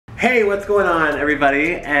Hey, what's going on,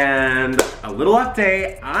 everybody? And a little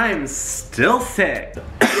update, I'm still sick.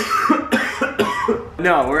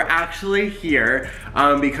 No, we're actually here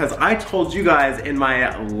because I told you guys in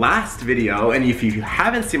my last video, and if you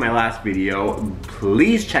haven't seen my last video,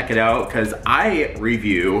 please check it out because I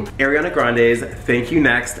review Ariana Grande's Thank You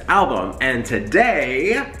Next album. And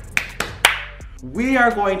today, we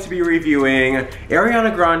are going to be reviewing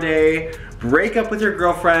Ariana Grande, Break Up With Your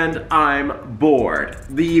Girlfriend, I'm Bored,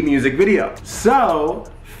 the music video.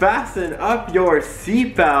 So, fasten up your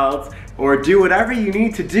seatbelts or do whatever you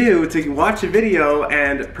need to do to watch a video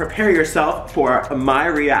and prepare yourself for my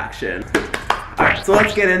reaction. Alright, so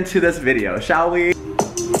let's get into this video, shall we?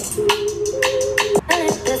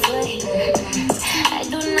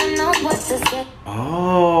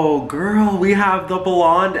 Oh, girl, we have the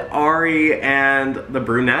blonde Ari and the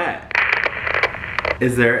brunette.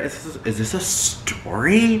 Is this a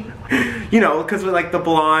story? You know, because with like the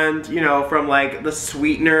blonde, you know, from like the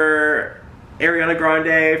sweetener Ariana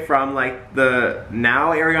Grande, from like the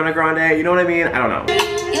now Ariana Grande, you know what I mean? I don't know.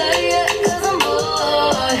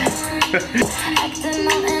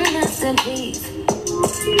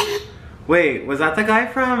 Wait, was that the guy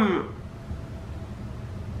from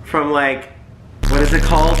like, what is it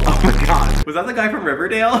called? Oh my god. Was that the guy from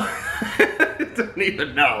Riverdale? I don't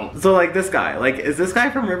even know. So like this guy, like is this guy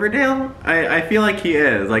from Riverdale? I feel like he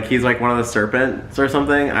is. Like he's like one of the serpents or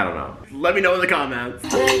something. I don't know. Let me know in the comments.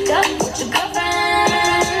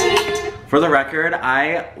 For the record,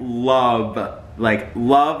 I love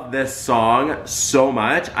this song so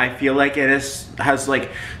much. I feel like it has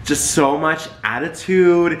like just so much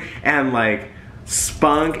attitude and like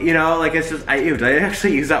spunk, you know, like it's just, did I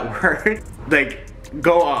actually use that word? Like,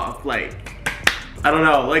 go off, like, I don't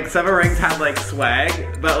know, like Seven Rings has like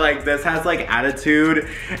swag, but like this has like attitude,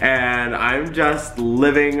 and I'm just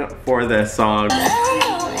living for this song.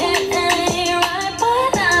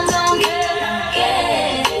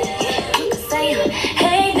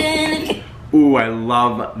 Ooh, I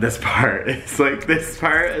love this part. It's like, this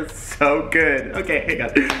part is so good. Okay, hang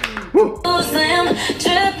on. Woo.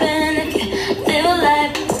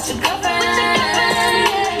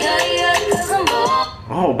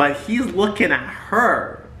 Oh, but he's looking at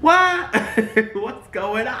her. What? What's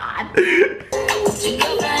going on?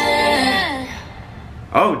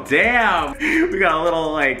 Oh, damn. We got a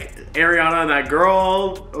little, like, Ariana and that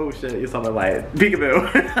girl. Oh, shit, you saw my light.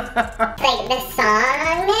 Peekaboo. Like, the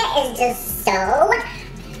song is just so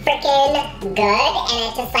freaking good, and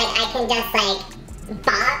it's just, like, I can just, like,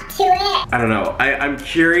 bop to it. I don't know. I'm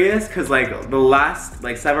curious because like the last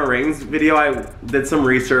like Seven Rings video, I did some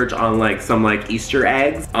research on like some like Easter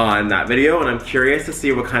eggs on that video, and I'm curious to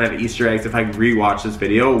see what kind of Easter eggs, if I rewatch this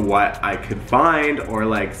video, what I could find, or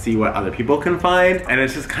like see what other people can find. And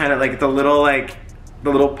it's just kind of like the little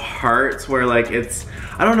parts where like it's,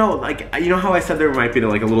 I don't know, like, you know how I said there might be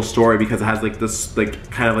like a little story because it has like this like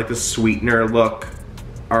kind of like the sweetener look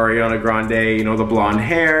Ariana Grande, you know, the blonde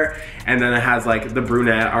hair, and then it has like the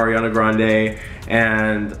brunette Ariana Grande,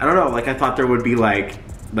 and I don't know, like I thought there would be like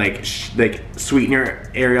sweetener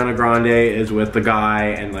Ariana Grande is with the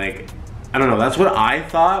guy, and like, I don't know, that's what I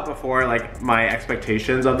thought before like my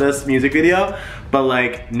expectations of this music video, but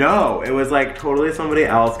like no, it was like totally somebody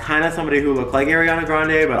else, kind of somebody who looked like Ariana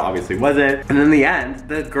Grande but obviously wasn't. And in the end,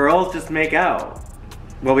 the girls just make out.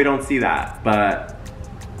 Well, we don't see that, but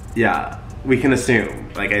yeah, we can assume.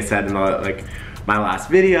 Like I said in the, like my last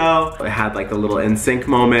video, it had like a little NSYNC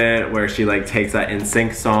moment where she like takes that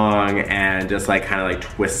NSYNC song and just like kind of like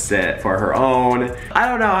twists it for her own. I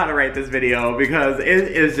don't know how to rate this video because it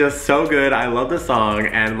is just so good. I love the song,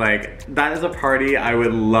 and like that is a party I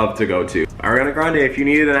would love to go to. Ariana Grande, if you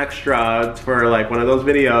needed an extra for like one of those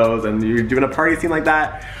videos and you're doing a party scene like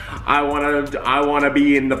that, I wanna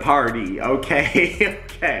be in the party, okay?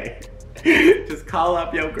 Okay. Just call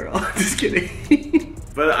up yo girl. Just kidding.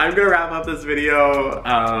 But I'm gonna wrap up this video.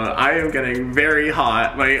 I am getting very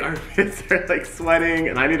hot. My armpits are like sweating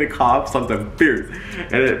and I need to cough something fierce.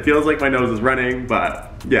 And it feels like my nose is running,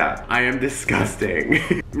 but yeah, I am disgusting.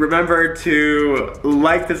 Remember to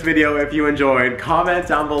like this video if you enjoyed, comment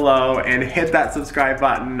down below, and hit that subscribe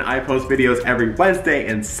button. I post videos every Wednesday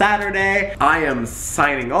and Saturday. I am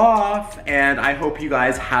signing off, and I hope you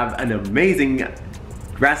guys have an amazing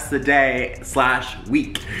rest of the day /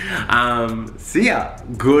 week. See ya.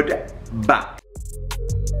 Goodbye.